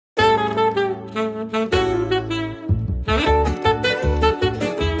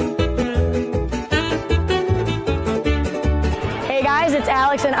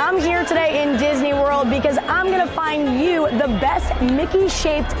find you the best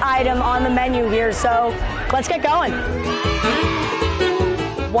Mickey-shaped item on the menu here, so let's get going.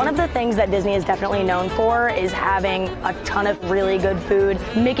 One of the things that Disney is definitely known for is having a ton of really good food.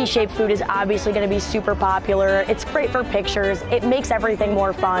 Mickey-shaped food is obviously going to be super popular. It's great for pictures. It makes everything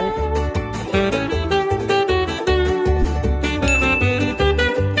more fun.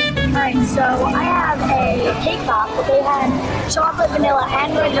 Alright, so I have a cake pop. They had chocolate, vanilla,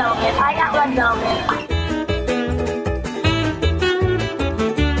 and red velvet. I got red velvet.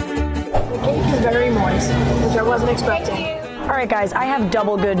 The cake is very moist, which I wasn't expecting. All right, guys, I have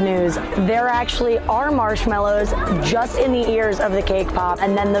double good news. There actually are marshmallows just in the ears of the cake pop,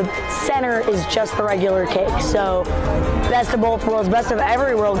 and then the center is just the regular cake. So, best of both worlds, best of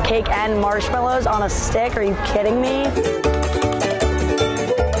every world, cake and marshmallows on a stick. Are you kidding me?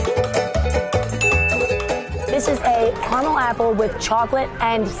 This is a caramel apple with chocolate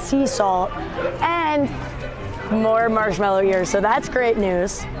and sea salt, and more marshmallow ears, so that's great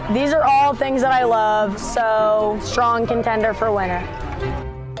news. These are all things that I love, so strong contender for winner.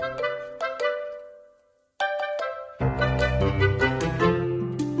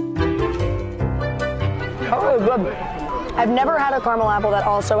 Oh, good. I've never had a caramel apple that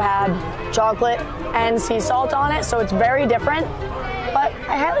also had chocolate and sea salt on it, so it's very different, but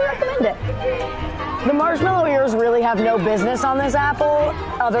I highly recommend it. The marshmallow ears really have no business on this apple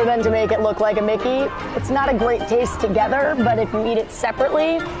other than to make it look like a Mickey. It's not a great taste together, but if you eat it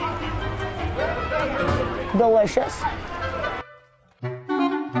separately, delicious.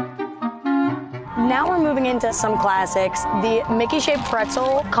 Now we're moving into some classics. The Mickey-shaped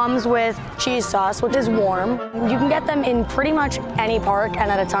pretzel comes with cheese sauce, which is warm. You can get them in pretty much any park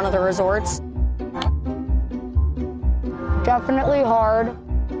and at a ton of the resorts. Definitely hard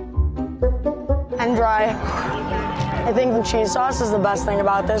and dry. I think the cheese sauce is the best thing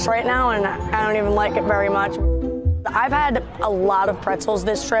about this right now, and I don't even like it very much. I've had a lot of pretzels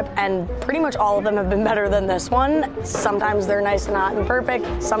this trip, and pretty much all of them have been better than this one. Sometimes they're nice and hot and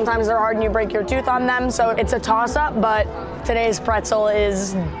perfect. Sometimes they're hard and you break your tooth on them, so it's a toss-up, but today's pretzel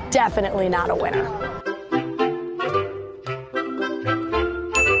is definitely not a winner.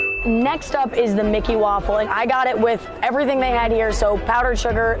 Next up is the Mickey waffle, and I got it with everything they had here, so powdered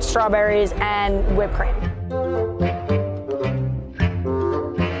sugar, strawberries, and whipped cream.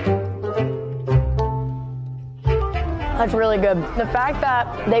 That's really good. The fact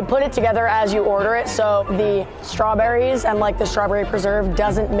that they put it together as you order it, so the strawberries and like the strawberry preserve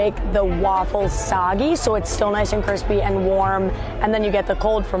doesn't make the waffle soggy, so it's still nice and crispy and warm, and then you get the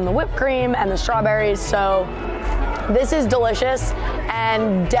cold from the whipped cream and the strawberries, so this is delicious,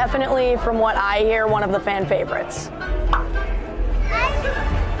 and definitely, from what I hear, one of the fan favorites.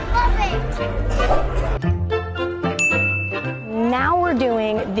 Now we're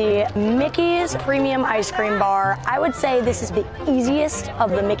doing the Mickey's Premium Ice Cream Bar. I would say this is the easiest of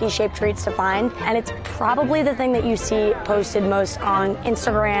the Mickey-shaped treats to find, and it's probably the thing that you see posted most on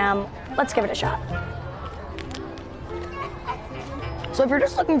Instagram. Let's give it a shot. So if you're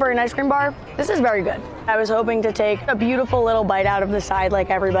just looking for an ice cream bar, this is very good. I was hoping to take a beautiful little bite out of the side like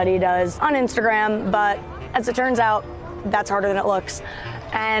everybody does on Instagram, but as it turns out, that's harder than it looks.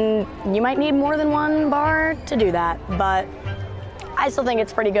 And you might need more than one bar to do that, but I still think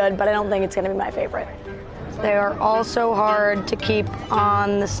it's pretty good, but I don't think it's gonna be my favorite. They are also hard to keep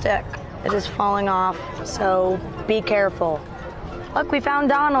on the stick. It is falling off, so be careful. Look, we found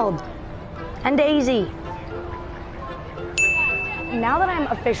Donald and Daisy. Now that I'm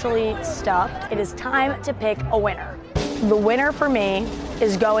officially stuffed, it is time to pick a winner. The winner for me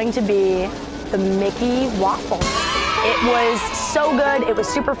is going to be the Mickey waffle. It was so good, it was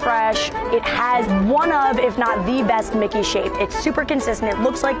super fresh. It has one of, if not the best Mickey shape. It's super consistent, it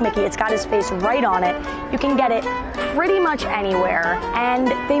looks like Mickey, it's got his face right on it. You can get it pretty much anywhere, and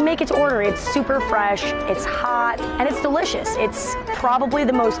they make it to order. It's super fresh, it's hot, and it's delicious. It's probably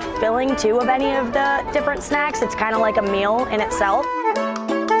the most filling too of any of the different snacks. It's kind of like a meal in itself.